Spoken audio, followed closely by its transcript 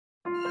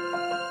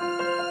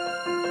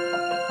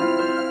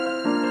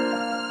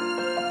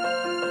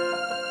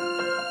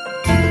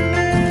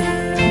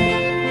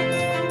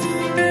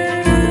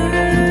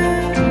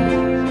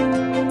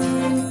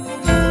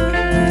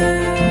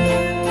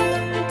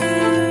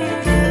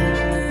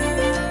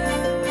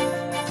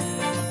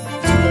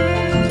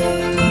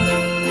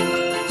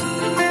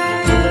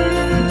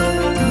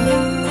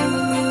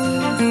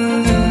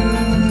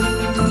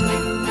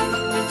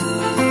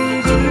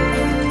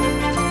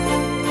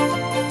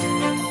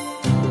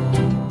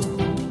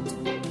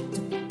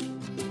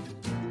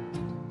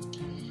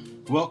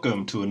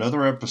Welcome to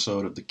another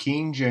episode of the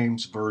King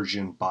James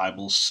Version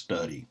Bible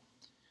Study.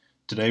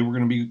 Today we're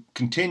going to be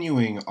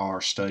continuing our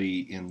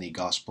study in the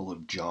Gospel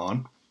of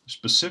John,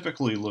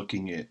 specifically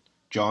looking at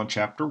John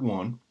chapter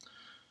 1,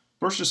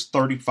 verses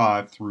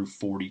 35 through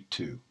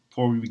 42.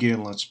 Before we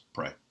begin, let's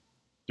pray.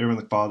 Dear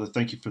Heavenly Father,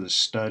 thank you for this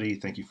study.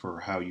 Thank you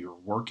for how you're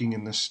working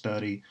in this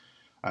study.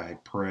 I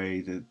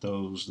pray that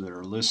those that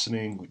are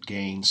listening would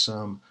gain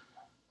some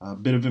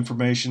bit of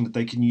information that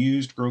they can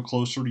use to grow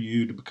closer to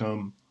you, to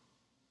become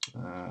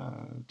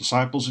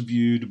disciples of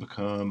you, to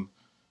become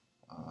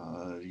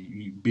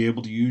be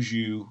able to use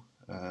you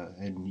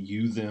and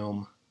you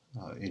them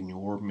in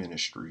your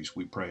ministries.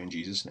 We pray in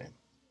Jesus' name.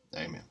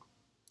 Amen.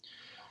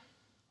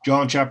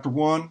 John chapter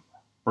 1,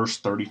 verse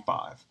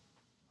 35.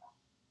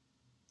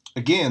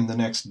 Again, the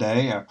next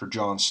day after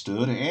John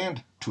stood,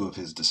 and two of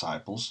his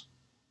disciples,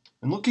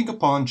 and looking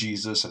upon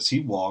Jesus as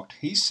he walked,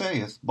 he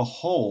saith,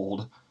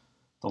 Behold,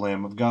 the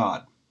Lamb of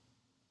God.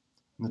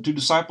 And the two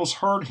disciples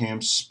heard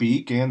him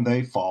speak, and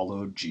they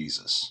followed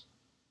Jesus.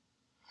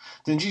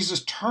 Then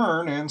Jesus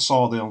turned and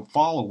saw them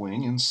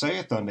following, and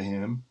saith unto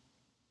him,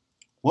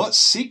 What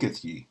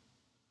seeketh ye?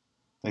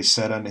 They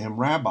said unto him,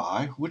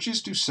 Rabbi, which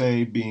is to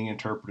say, being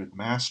interpreted,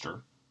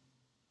 Master,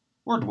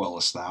 where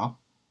dwellest thou?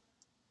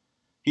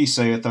 He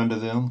saith unto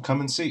them,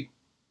 Come and see.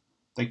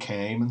 They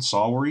came and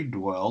saw where he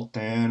dwelt,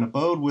 and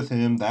abode with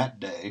him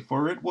that day,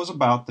 for it was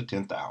about the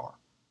 10th hour.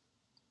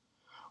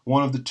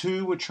 One of the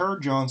two which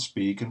heard John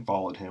speak and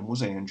followed him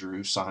was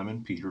Andrew,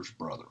 Simon Peter's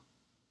brother.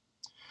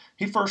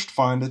 He first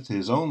findeth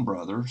his own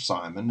brother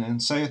Simon,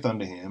 and saith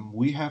unto him,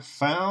 We have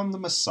found the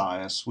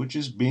Messiah, which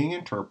is being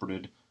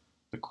interpreted,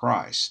 the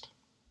Christ.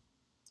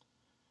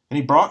 And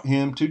he brought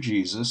him to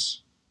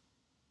Jesus.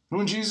 And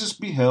when Jesus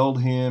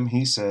beheld him,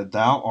 he said,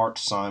 Thou art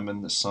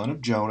Simon, the son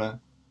of Jonah.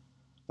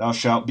 Thou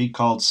shalt be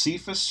called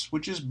Cephas,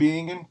 which is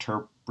being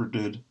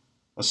interpreted,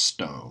 a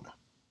stone.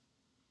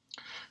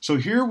 So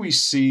here we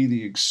see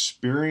the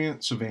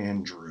experience of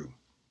Andrew.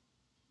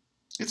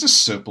 It's a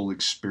simple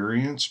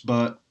experience,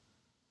 but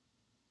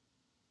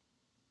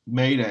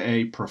made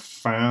a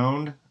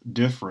profound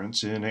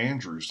difference in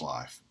Andrew's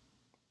life.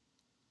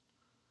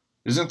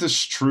 Isn't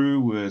this true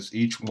with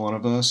each one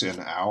of us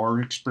in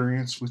our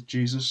experience with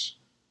Jesus?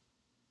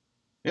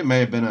 It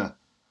may have been a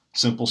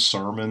simple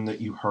sermon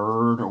that you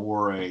heard,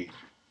 or a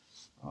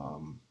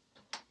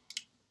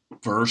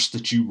verse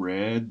that you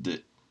read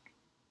that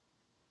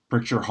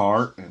pricked your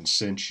heart and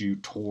sent you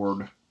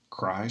toward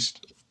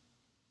Christ.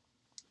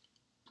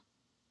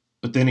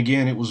 But then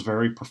again, it was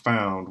very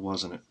profound,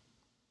 wasn't it?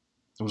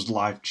 It was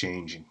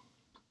life-changing.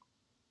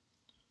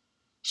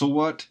 So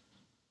what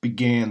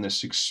began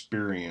this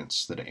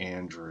experience that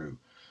Andrew?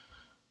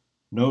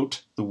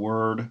 Note the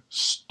word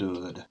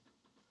stood.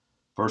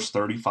 Verse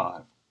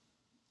 35.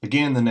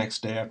 Again, the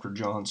next day after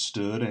John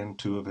stood and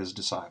two of his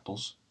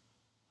disciples,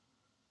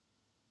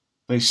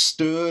 they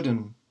stood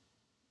and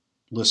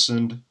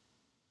listened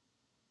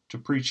to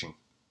preaching.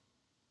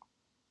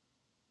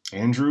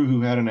 Andrew,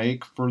 who had an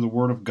ache for the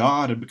Word of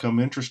God, had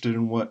become interested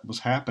in what was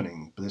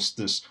happening.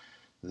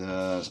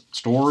 The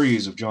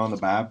stories of John the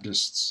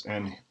Baptist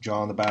and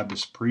John the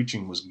Baptist's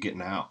preaching was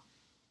getting out.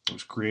 It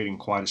was creating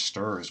quite a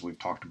stir, as we've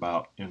talked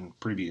about in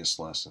previous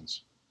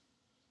lessons.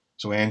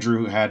 So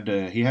Andrew had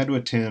to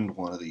attend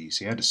one of these.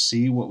 He had to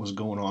see what was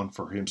going on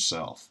for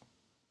himself.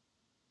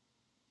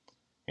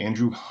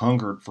 Andrew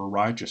hungered for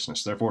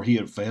righteousness. Therefore, he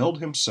availed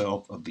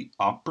himself of the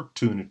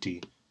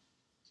opportunity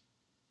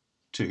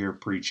to hear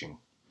preaching.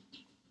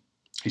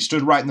 He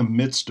stood right in the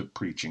midst of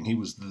preaching. He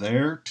was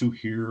there to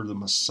hear the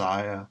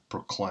Messiah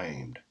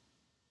proclaimed.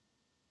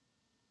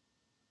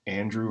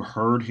 Andrew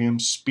heard him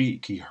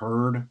speak. He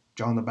heard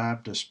John the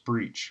Baptist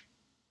preach.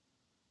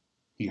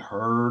 He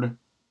heard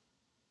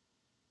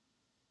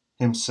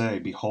him say,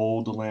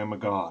 Behold the Lamb of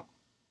God.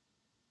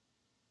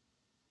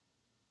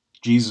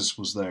 Jesus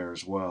was there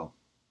as well.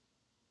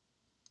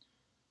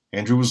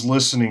 Andrew was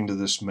listening to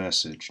this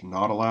message,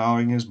 not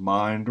allowing his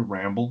mind to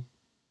ramble.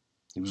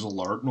 He was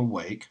alert and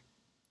awake.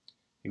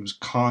 He was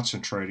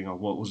concentrating on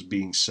what was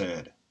being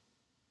said.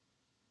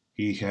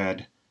 He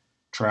had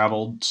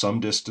traveled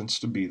some distance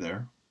to be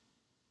there.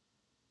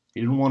 He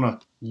didn't want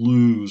to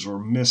lose or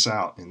miss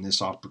out in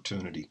this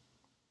opportunity.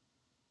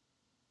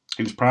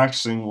 He was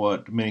practicing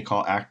what many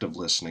call active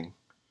listening.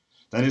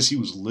 That is, he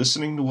was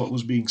listening to what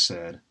was being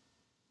said,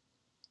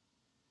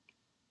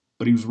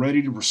 but he was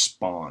ready to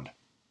respond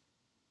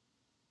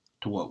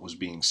to what was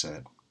being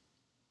said.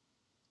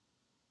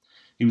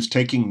 He was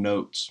taking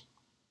notes.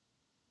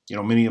 You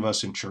know, many of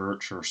us in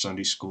church or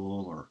Sunday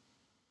school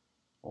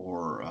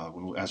or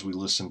as we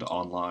listen to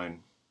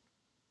online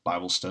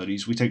Bible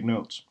studies, we take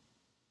notes.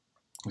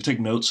 We take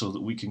notes so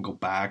that we can go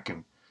back,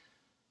 and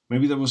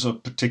maybe there was a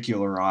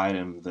particular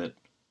item that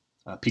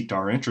piqued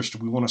our interest.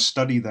 We want to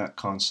study that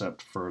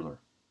concept further.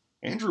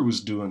 Andrew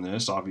was doing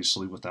this,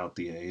 obviously, without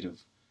the aid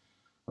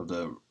of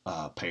the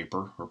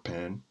paper or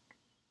pen,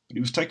 but he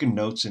was taking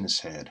notes in his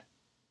head.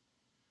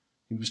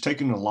 He was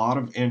taking a lot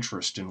of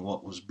interest in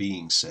what was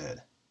being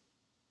said.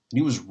 And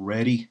he was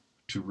ready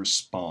to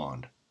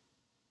respond.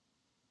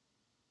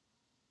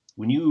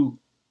 When you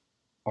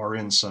are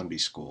in Sunday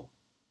school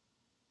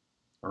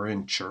or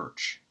in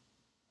church,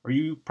 are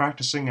you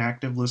practicing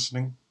active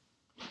listening?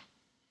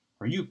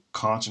 Are you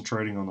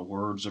concentrating on the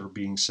words that are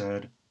being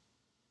said,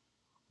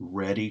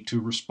 ready to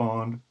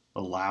respond,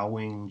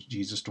 allowing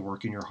Jesus to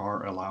work in your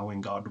heart, allowing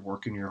God to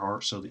work in your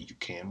heart so that you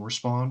can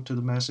respond to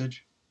the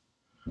message?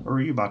 Or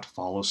are you about to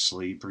fall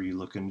asleep? Are you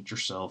looking at your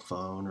cell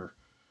phone or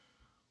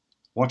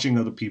watching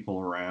other people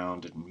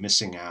around and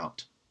missing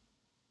out?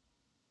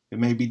 It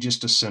may be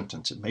just a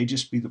sentence. It may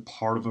just be the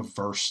part of a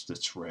verse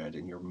that's read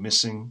and you're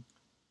missing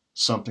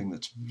something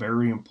that's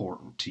very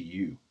important to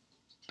you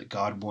that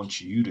God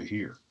wants you to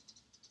hear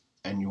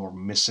and you're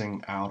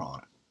missing out on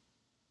it.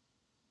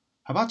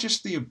 How about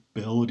just the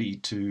ability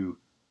to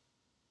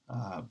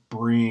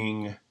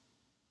bring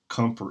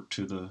comfort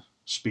to the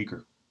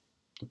speaker,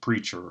 the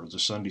preacher, or the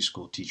Sunday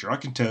school teacher? I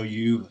can tell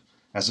you,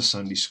 as a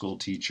Sunday school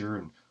teacher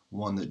and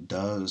one that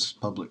does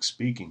public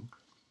speaking,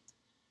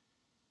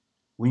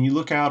 when you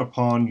look out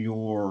upon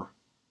your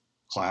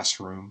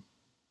classroom,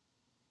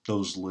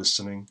 those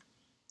listening,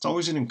 it's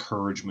always an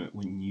encouragement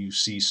when you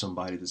see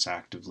somebody that's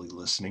actively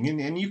listening.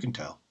 And you can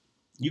tell.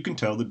 You can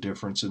tell the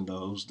difference in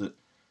those that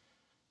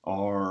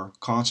are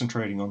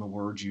concentrating on the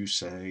words you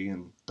say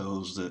and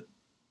those that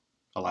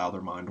allow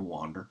their mind to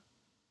wander,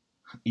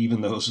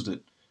 even those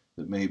that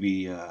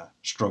maybe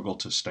struggle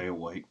to stay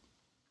awake.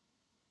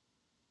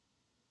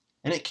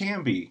 And it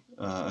can be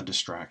a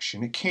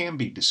distraction. It can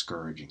be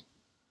discouraging.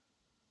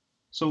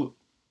 So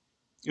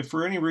if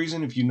for any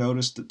reason, if you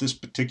notice that this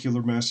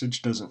particular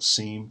message doesn't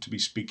seem to be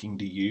speaking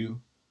to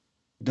you,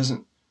 it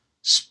doesn't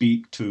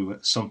speak to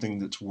something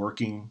that's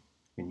working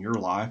in your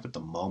life at the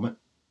moment,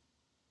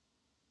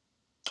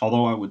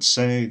 although I would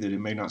say that it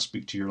may not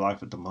speak to your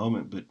life at the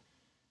moment, but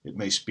it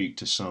may speak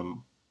to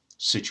some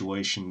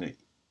situation that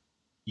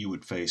you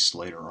would face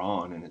later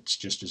on, and it's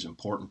just as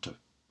important to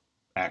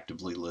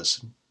actively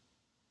listen.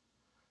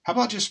 How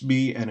about just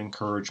be an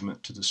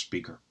encouragement to the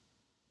speaker?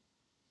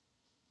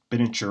 Been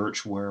in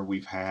church where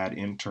we've had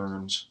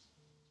interns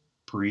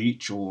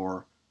preach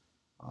or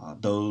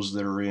those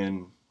that are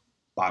in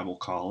Bible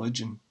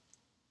college, and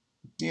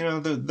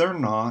they're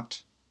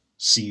not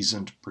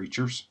seasoned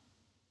preachers,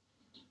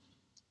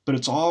 but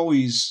it's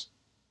always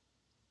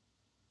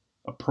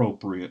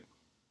appropriate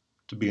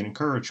to be an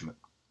encouragement,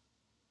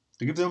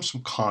 to give them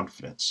some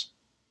confidence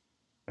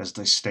as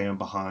they stand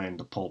behind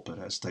the pulpit,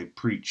 as they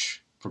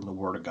preach from the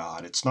Word of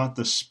God. It's not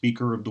the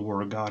speaker of the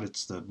Word of God,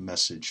 it's the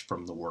message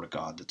from the Word of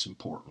God that's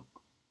important.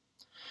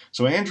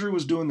 So Andrew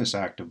was doing this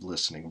active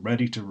listening,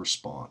 ready to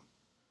respond.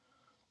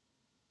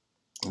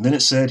 And then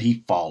it said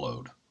he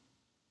followed.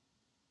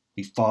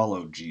 He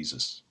followed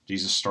Jesus.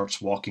 Jesus starts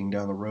walking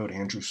down the road.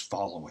 Andrew's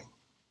following.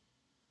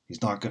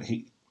 He's not going.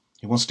 He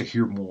wants to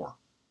hear more.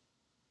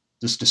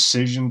 This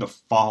decision to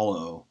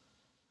follow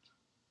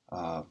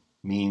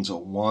means a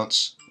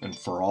once and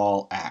for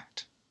all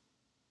act.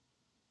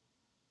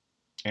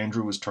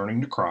 Andrew was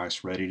turning to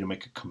Christ, ready to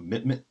make a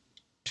commitment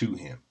to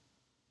him.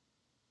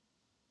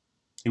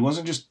 He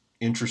wasn't just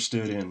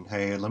interested in,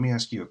 hey, let me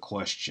ask you a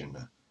question.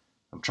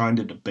 I'm trying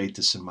to debate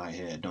this in my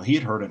head. No, he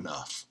had heard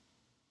enough.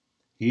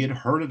 He had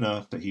heard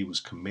enough that he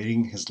was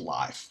committing his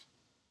life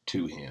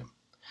to him.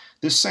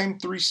 This same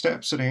 3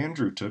 steps that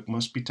Andrew took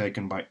must be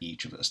taken by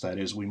each of us. That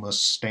is, we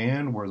must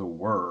stand where the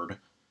word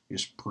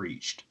is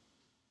preached.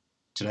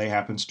 Today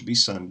happens to be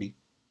Sunday.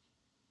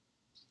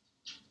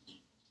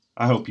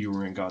 I hope you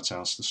were in God's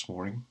house this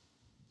morning.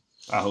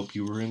 I hope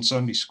you were in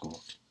Sunday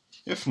school.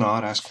 If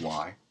not, ask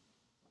why.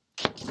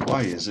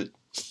 Why is it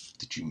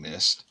that you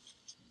missed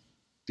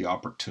the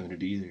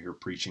opportunity to hear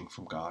preaching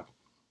from God?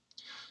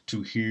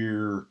 To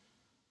hear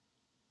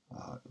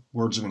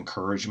words of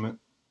encouragement,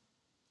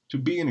 to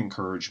be an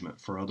encouragement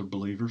for other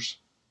believers,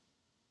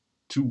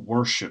 to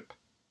worship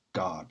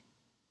God.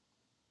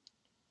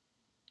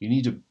 You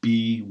need to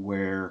be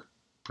where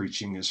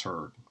preaching is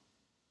heard.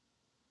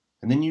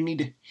 And then you need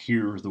to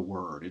hear the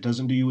word. It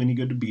doesn't do you any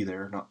good to be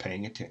there not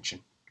paying attention.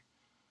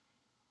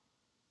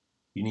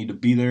 You need to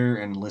be there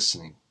and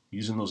listening,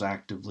 using those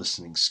active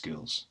listening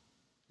skills.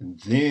 And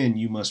then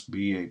you must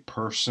be a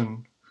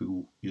person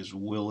who is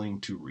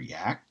willing to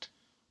react,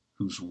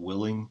 who's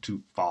willing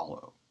to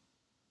follow.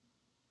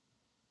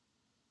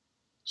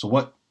 So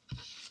what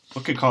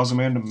could cause a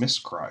man to miss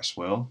Christ?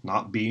 Well,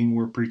 not being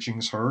where preaching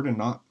is heard and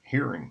not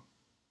hearing.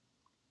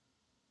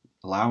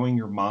 Allowing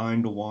your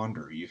mind to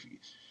wander.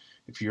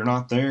 If you're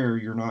not there,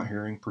 you're not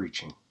hearing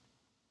preaching.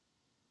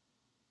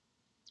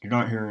 You're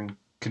not hearing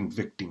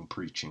convicting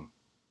preaching.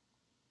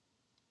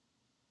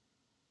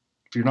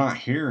 If you're not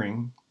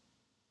hearing,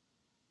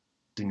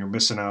 then you're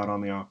missing out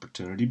on the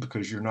opportunity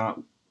because you're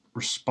not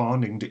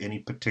responding to any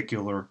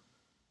particular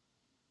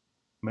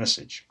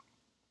message.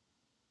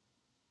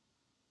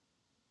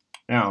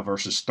 Now,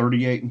 verses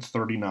 38 and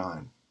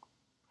 39.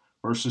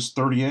 Verses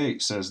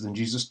 38 says, Then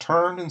Jesus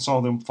turned and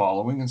saw them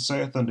following, and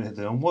saith unto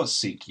them, What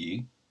seek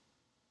ye?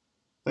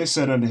 They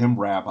said unto him,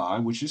 Rabbi,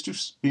 which is to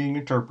being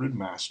interpreted,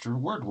 Master,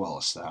 where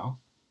dwellest thou?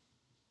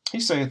 He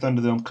saith unto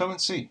them, Come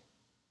and see.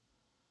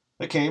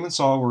 They came and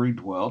saw where he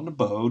dwelt and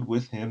abode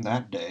with him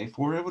that day,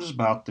 for it was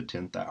about the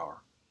 10th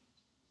hour.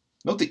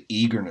 Note the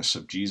eagerness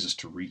of Jesus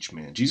to reach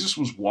men. Jesus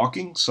was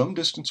walking some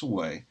distance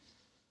away,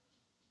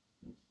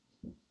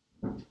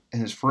 and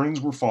his friends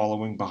were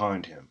following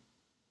behind him.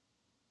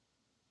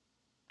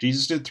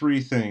 Jesus did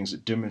three things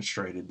that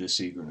demonstrated this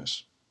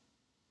eagerness.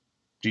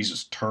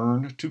 Jesus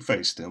turned to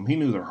face them. He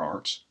knew their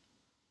hearts.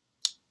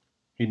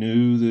 He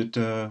knew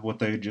that what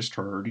they had just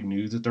heard. He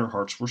knew that their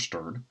hearts were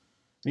stirred. And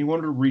he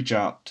wanted to reach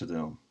out to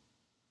them.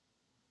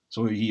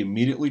 So he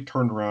immediately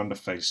turned around to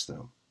face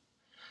them.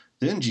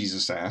 Then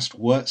Jesus asked,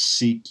 "What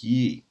seek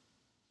ye?"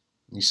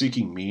 Are you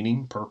seeking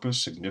meaning,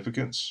 purpose,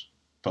 significance,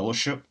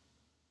 fellowship,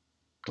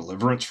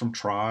 deliverance from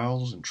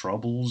trials and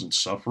troubles and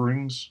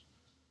sufferings?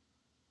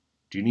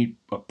 Do you need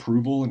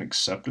approval and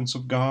acceptance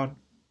of God?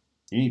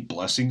 Do you need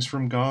blessings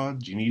from God?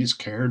 Do you need his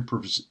care and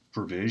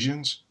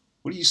provisions?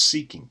 What are you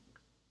seeking?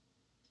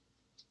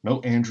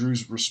 Note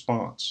Andrew's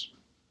response.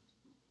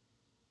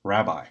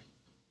 "Rabbi,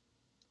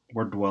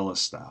 where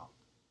dwellest thou?"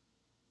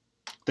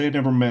 They had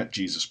never met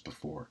Jesus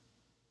before,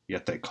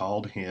 yet they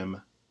called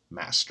him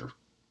Master.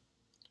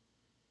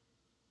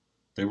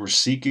 They were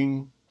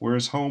seeking where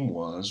his home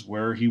was,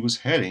 where he was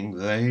heading.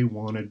 They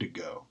wanted to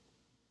go.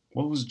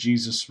 What was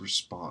Jesus'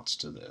 response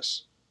to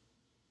this?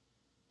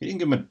 He didn't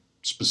give them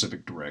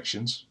specific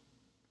directions.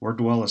 "Where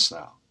dwellest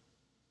thou?"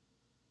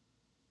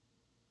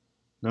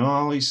 No,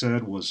 all he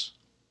said was,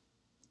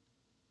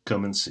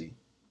 "Come and see."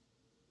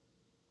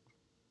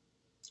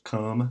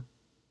 Come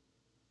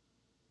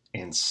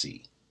and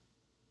see.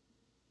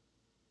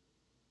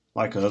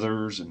 Like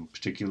others, and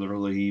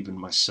particularly even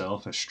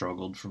myself, has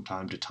struggled from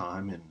time to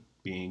time in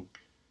being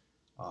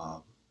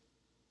an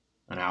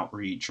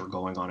outreach or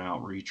going on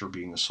outreach or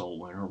being a soul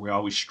winner. We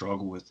always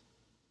struggle with,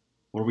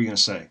 what are we going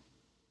to say?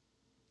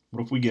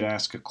 What if we get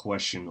asked a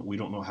question that we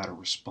don't know how to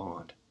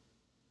respond?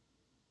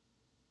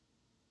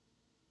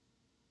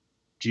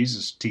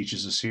 Jesus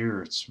teaches us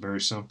here, it's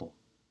very simple.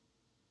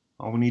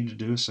 All we need to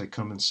do is say,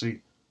 "Come and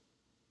see.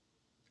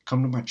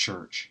 Come to my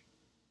church.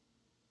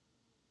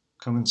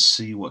 Come and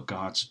see what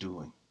God's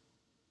doing.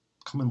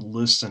 Come and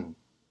listen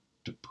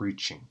to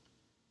preaching.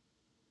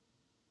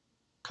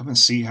 Come and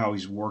see how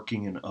he's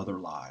working in other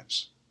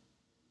lives.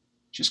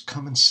 Just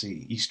come and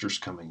see." Easter's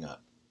coming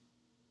up.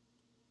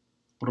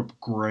 What a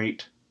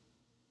great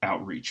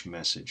outreach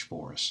message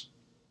for us.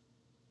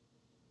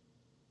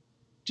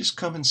 Just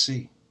come and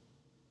see.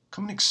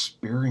 Come and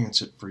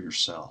experience it for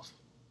yourself.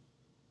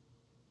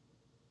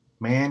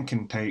 Man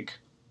can take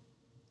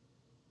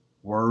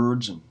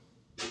words and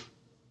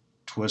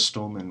twist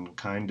them and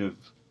kind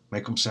of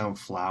make them sound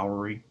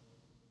flowery.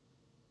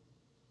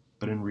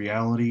 But in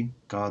reality,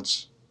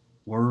 God's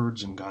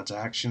words and God's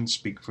actions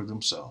speak for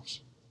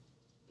themselves.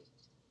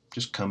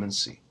 Just come and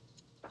see.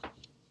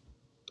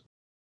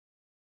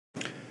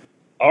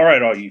 All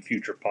right, all you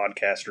future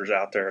podcasters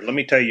out there, let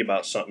me tell you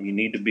about something you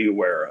need to be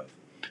aware of.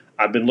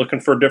 I've been looking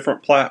for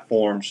different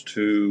platforms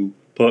to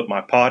put my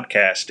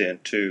podcast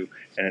into,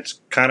 and it's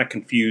kind of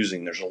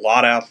confusing. There's a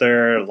lot out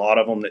there, a lot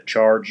of them that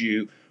charge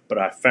you, but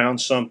I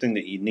found something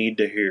that you need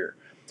to hear.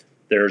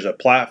 There's a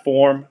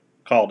platform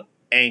called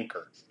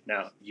Anchor.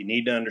 Now, you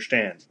need to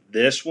understand,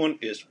 this one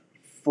is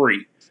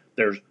free.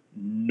 There's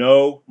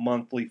no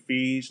monthly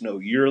fees, no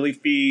yearly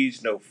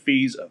fees, no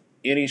fees of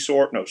any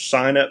sort, no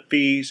sign-up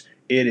fees.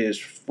 It is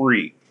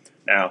free.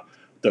 Now,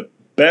 the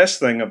best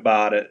thing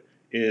about it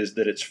is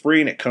that it's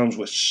free and it comes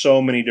with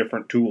so many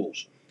different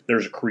tools.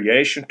 There's a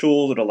creation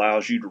tool that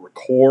allows you to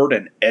record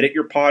and edit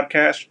your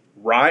podcast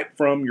right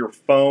from your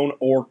phone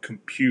or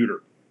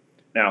computer.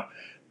 Now,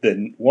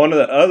 one of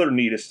the other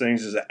neatest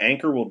things is that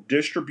Anchor will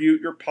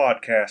distribute your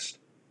podcast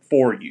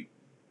for you.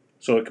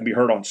 So it can be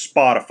heard on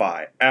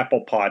Spotify,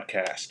 Apple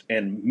Podcast,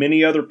 and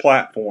many other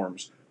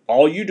platforms.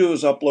 All you do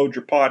is upload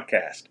your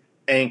podcast.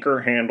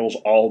 Anchor handles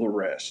all the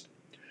rest.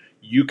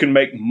 You can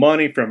make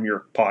money from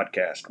your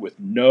podcast with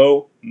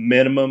no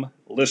minimum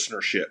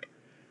listenership.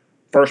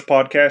 First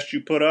podcast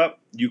you put up,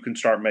 you can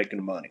start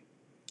making money.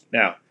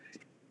 Now,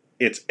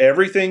 it's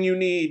everything you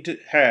need to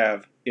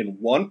have in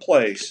one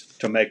place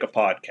to make a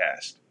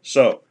podcast.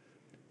 So,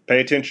 pay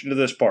attention to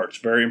this part. It's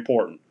very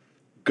important.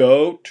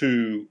 Go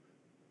to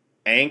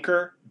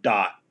anchor.fm.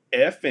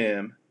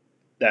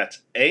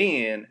 That's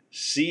ANCHOR.FM,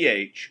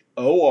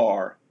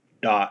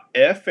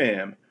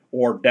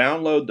 or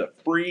download the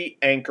free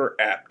Anchor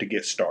app to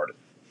get started.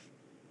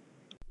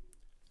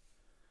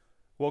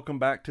 Welcome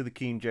back to the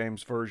King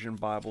James Version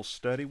Bible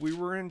Study. We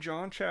were in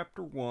John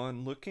chapter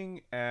 1,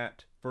 looking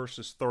at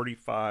verses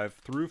 35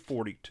 through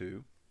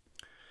 42.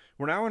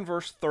 We're now in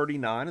verse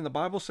 39, and the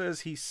Bible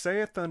says, "He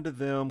saith unto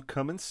them,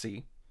 Come and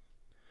see.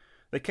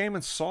 They came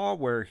and saw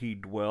where he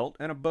dwelt,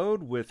 and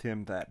abode with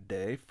him that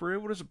day, for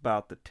it was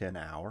about the 10th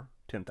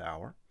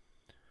hour.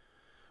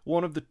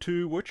 One of the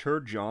two which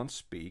heard John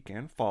speak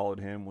and followed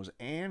him was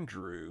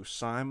Andrew,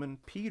 Simon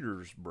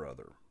Peter's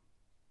brother."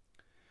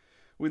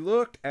 We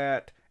looked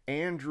at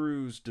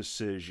Andrew's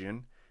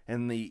decision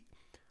and the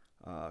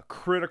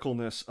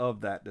criticalness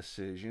of that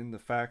decision, the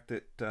fact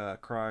that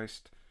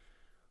Christ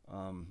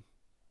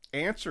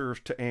answer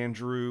to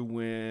Andrew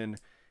when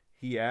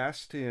he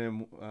asked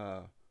him,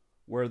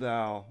 where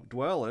thou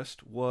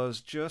dwellest,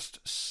 was just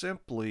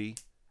simply,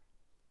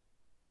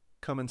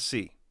 come and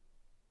see.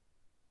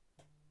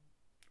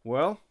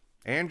 Well,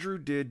 Andrew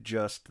did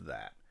just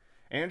that.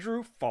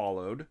 Andrew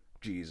followed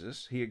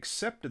Jesus. He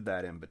accepted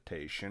that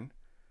invitation.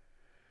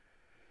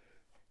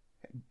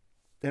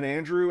 And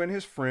Andrew and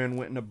his friend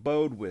went and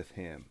abode with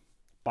him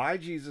by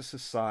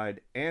Jesus'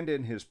 side and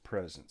in his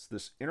presence.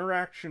 This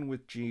interaction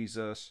with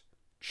Jesus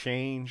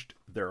changed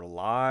their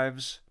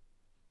lives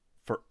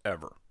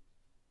forever.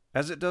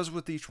 As it does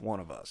with each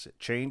one of us, it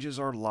changes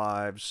our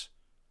lives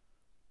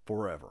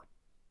forever.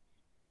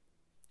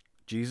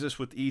 Jesus,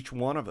 with each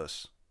one of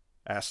us,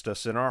 asked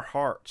us in our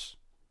hearts,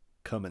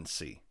 come and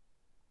see.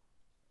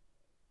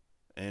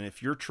 And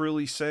if you're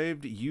truly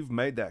saved, you've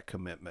made that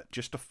commitment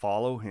just to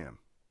follow him.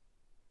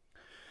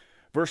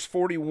 Verse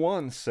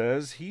 41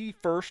 says, He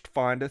first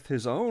findeth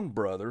his own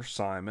brother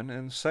Simon,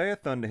 and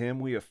saith unto him,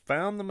 We have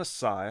found the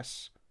Messiah,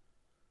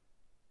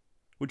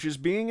 which is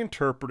being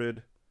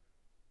interpreted,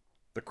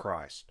 the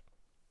Christ.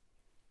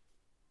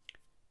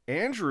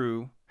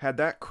 Andrew had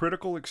that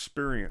critical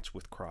experience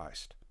with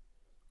Christ.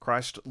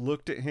 Christ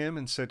looked at him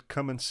and said,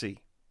 come and see.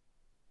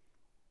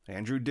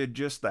 Andrew did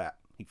just that.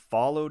 He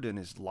followed, and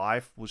his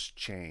life was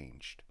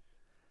changed.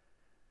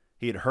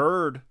 He had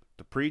heard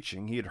the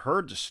preaching, he had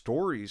heard the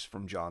stories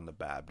from John the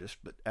Baptist,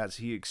 but as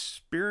he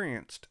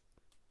experienced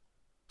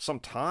some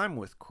time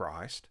with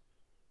Christ,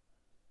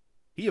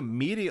 he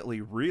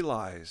immediately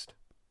realized,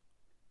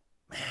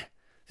 man,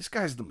 this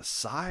guy's the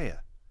Messiah.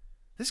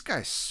 This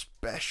guy's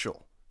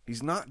special.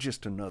 He's not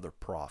just another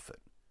prophet.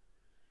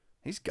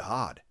 He's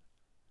God.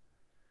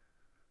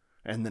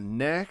 And the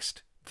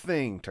next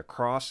thing to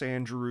cross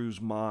Andrew's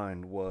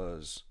mind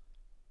was,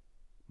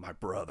 my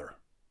brother.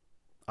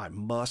 I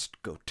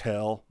must go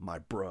tell my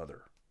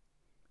brother.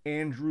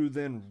 Andrew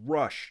then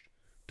rushed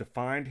to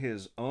find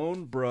his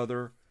own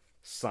brother,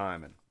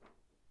 Simon.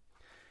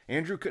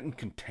 Andrew couldn't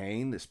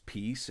contain this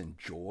peace and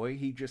joy.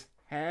 He just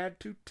had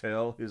to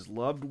tell his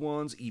loved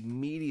ones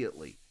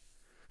immediately.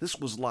 This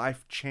was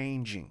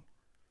life-changing.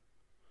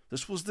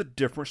 This was the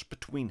difference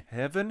between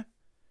heaven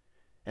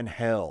and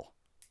hell.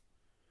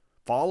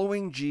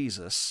 Following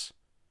Jesus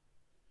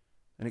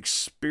and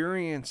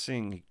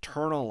experiencing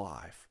eternal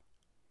life,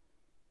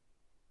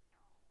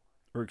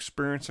 or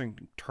experiencing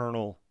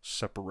eternal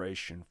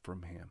separation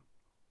from him.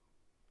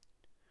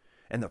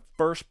 And the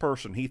first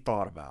person he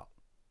thought about,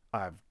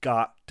 I've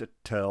got to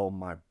tell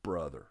my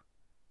brother.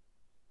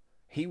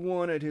 He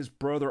wanted his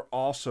brother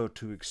also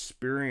to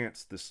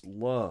experience this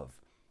love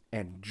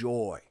and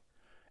joy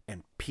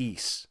and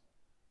peace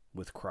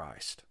with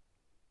Christ.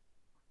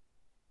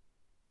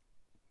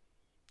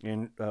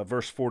 In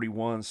verse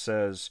 41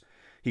 says,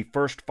 He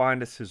first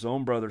findeth his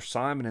own brother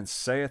Simon, and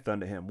saith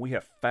unto him, We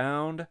have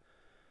found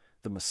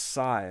the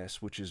Messiah,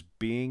 which is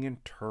being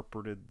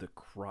interpreted the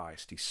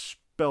Christ. He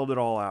spelled it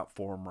all out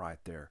for him right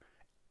there.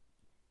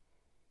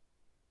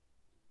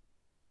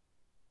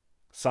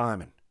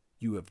 Simon,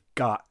 you have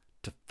got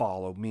to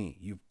follow me.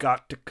 You've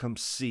got to come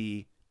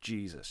see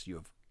Jesus.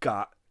 You've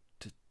got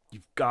to,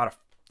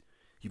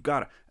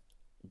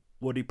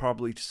 what did he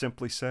probably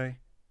simply say?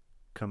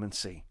 Come and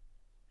see.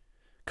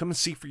 Come and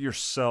see for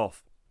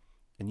yourself,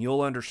 and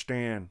you'll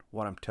understand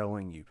what I'm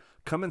telling you.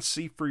 Come and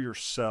see for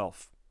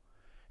yourself,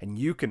 and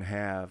you can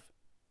have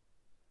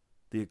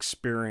the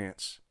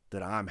experience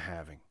that I'm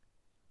having.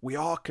 We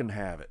all can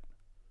have it.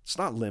 It's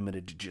not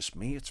limited to just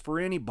me. It's for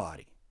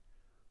anybody.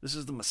 This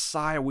is the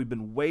Messiah. We've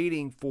been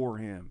waiting for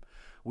him.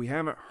 We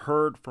haven't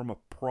heard from a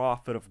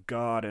prophet of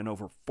God in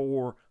over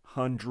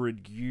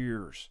 400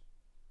 years.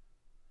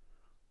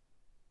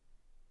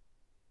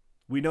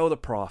 We know the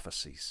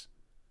prophecies.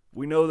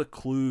 We know the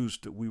clues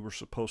that we were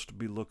supposed to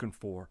be looking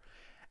for.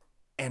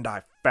 And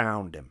I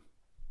found him.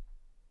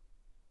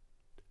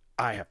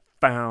 I have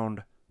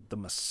found the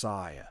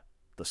Messiah,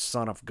 the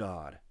Son of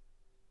God.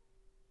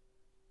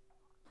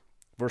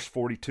 Verse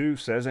 42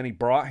 says, And he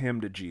brought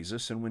him to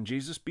Jesus, and when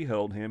Jesus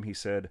beheld him, he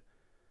said,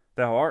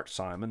 Thou art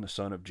Simon, the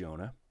son of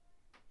Jonah.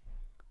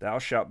 Thou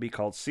shalt be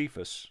called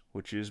Cephas,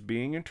 which is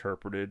being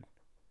interpreted,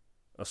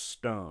 a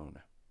stone.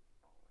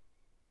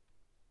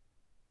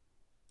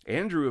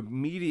 Andrew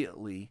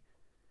immediately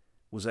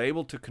was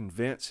able to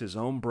convince his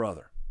own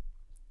brother,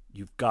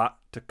 you've got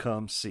to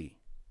come see.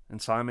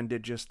 And Simon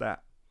did just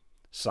that.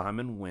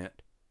 Simon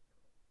went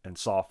and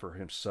saw for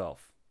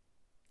himself.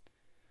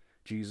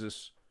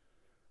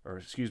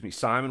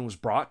 Simon was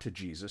brought to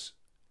Jesus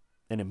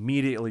and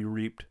immediately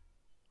reaped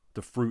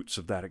the fruits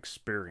of that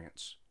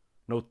experience.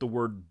 Note the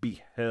word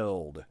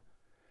beheld.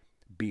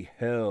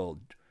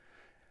 Beheld.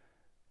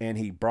 And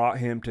he brought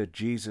him to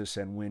Jesus,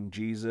 and when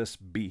Jesus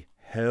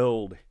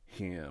beheld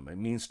him, it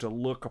means to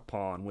look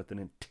upon with an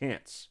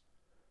intense,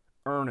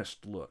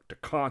 earnest look, to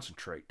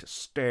concentrate, to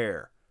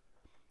stare,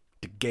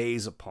 to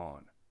gaze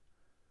upon.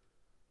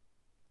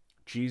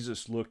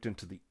 Jesus looked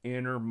into the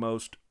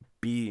innermost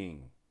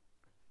being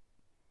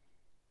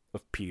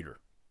of Peter.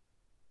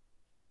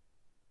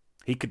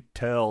 He could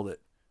tell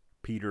that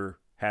Peter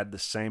had the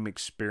same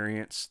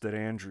experience that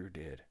Andrew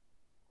did.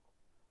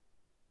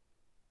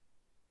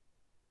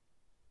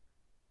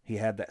 He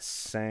had that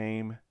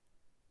same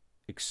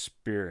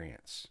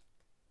experience.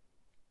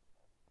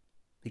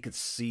 He could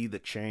see the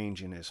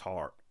change in his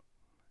heart.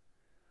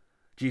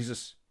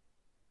 Jesus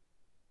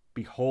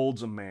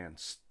beholds a man,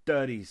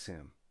 studies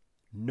him,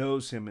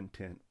 knows him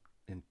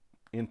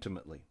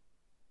intimately.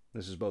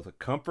 This is both a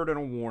comfort and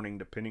a warning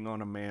depending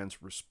on a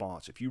man's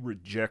response. If you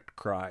reject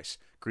Christ,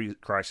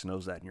 Christ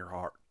knows that in your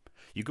heart.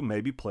 You can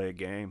maybe play a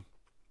game.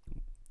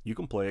 You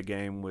can play a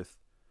game with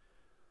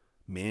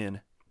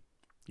men.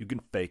 You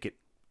can fake it.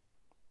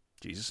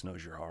 Jesus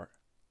knows your heart.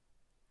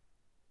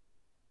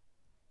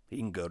 He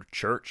can go to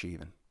church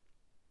even.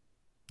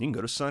 You can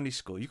go to Sunday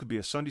school. You could be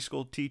a Sunday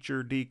school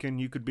teacher, deacon.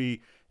 You could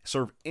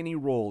serve any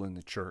role in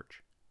the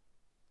church.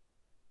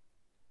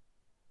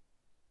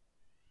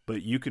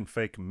 But you can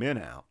fake men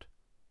out,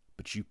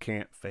 but you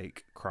can't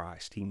fake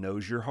Christ. He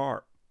knows your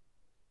heart.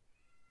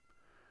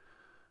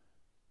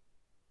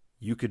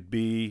 You could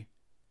be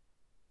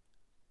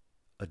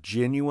a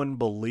genuine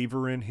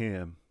believer in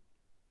him,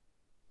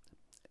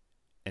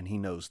 and he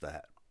knows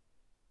that.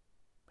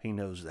 He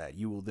knows that.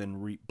 You will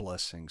then reap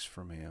blessings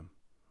from him.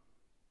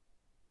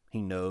 He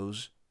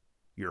knows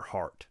your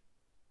heart.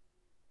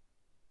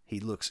 He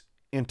looks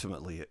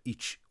intimately at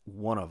each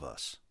one of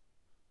us.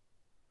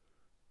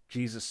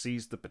 Jesus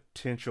sees the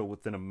potential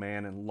within a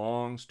man and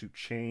longs to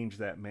change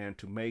that man,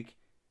 to make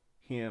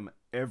him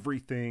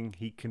everything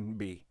he can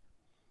be.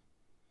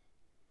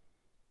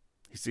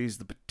 He sees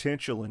the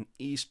potential in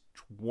each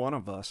one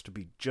of us to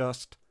be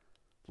just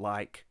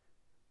like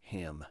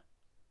him.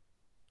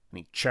 And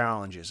he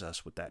challenges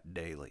us with that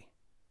daily.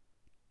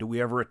 Do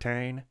we ever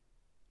attain?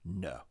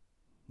 No.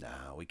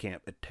 No, we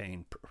can't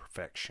attain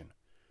perfection.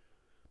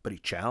 But he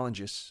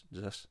challenges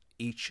us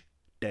each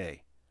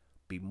day.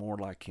 Be more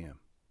like him.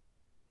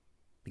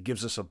 He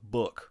gives us a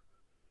book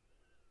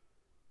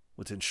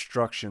with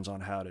instructions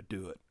on how to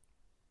do it.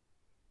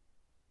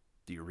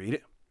 Do you read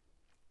it?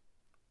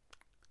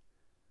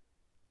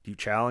 Do you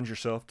challenge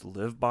yourself to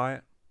live by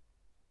it?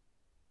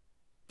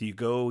 Do you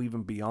go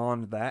even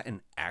beyond that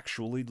and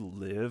actually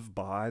live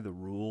by the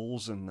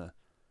rules and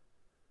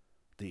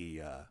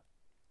the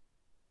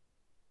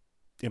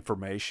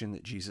information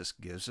that Jesus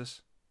gives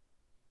us?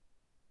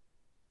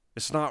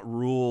 It's not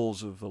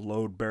rules of a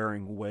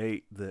load-bearing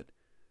weight that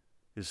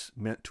is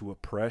meant to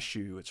oppress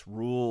you. It's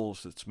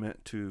rules that's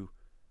meant to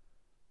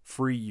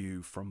free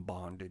you from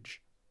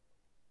bondage,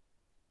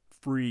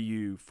 free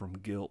you from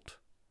guilt,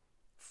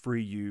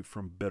 free you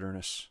from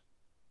bitterness.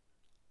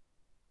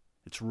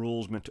 It's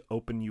rules meant to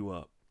open you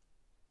up,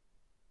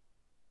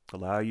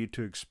 allow you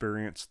to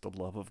experience the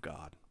love of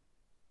God.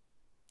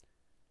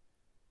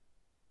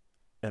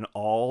 And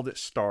all that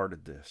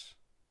started this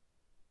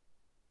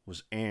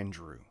was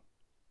Andrew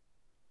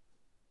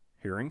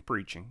hearing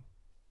preaching,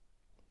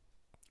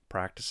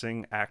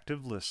 practicing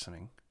active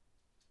listening,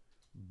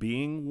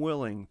 being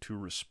willing to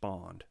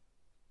respond,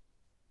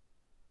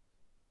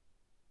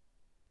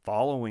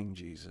 following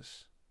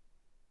Jesus,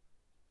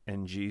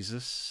 and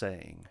Jesus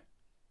saying,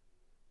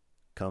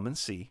 "Come and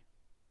see."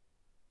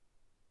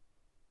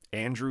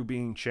 Andrew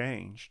being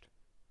changed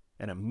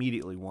and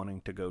immediately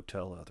wanting to go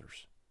tell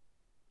others.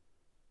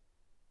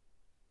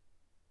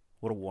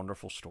 What a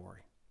wonderful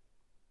story.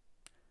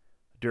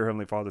 Dear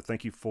Heavenly Father,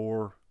 thank you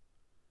for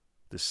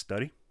this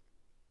study.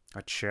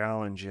 I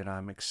challenge it.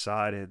 I'm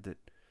excited that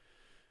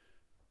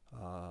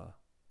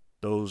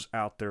those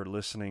out there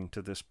listening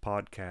to this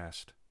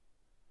podcast,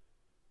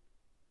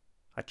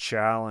 I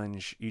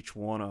challenge each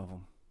one of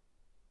them.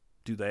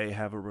 Do they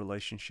have a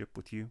relationship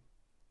with you?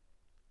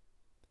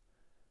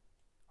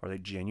 Are they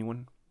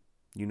genuine?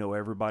 You know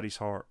everybody's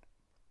heart.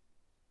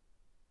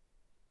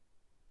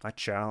 I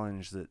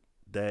challenge that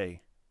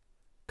they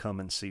come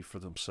and see for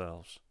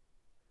themselves.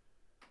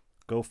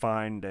 Go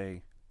find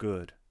a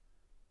good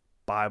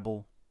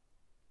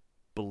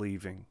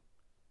Bible-believing,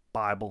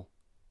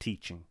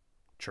 Bible-teaching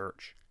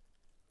church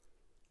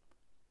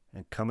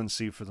and come and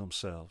see for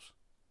themselves.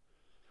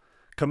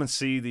 Come and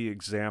see the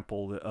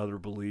example that other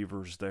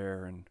believers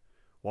there and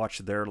watch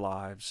their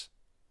lives.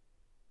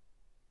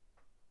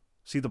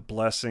 See the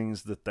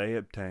blessings that they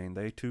obtain.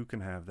 They too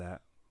can have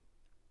that.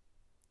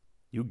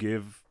 You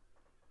give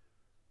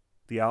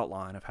the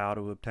outline of how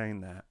to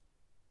obtain that.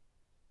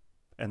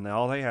 And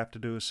all they have to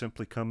do is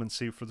simply come and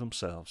see for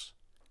themselves.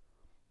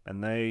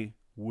 And they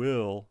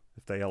will,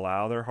 if they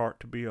allow their heart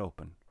to be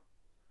open,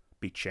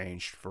 be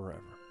changed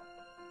forever.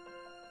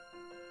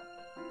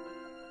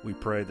 We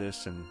pray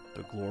this in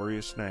the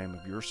glorious name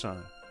of your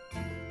Son,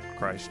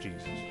 Christ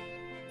Jesus.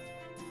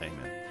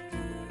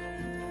 Amen.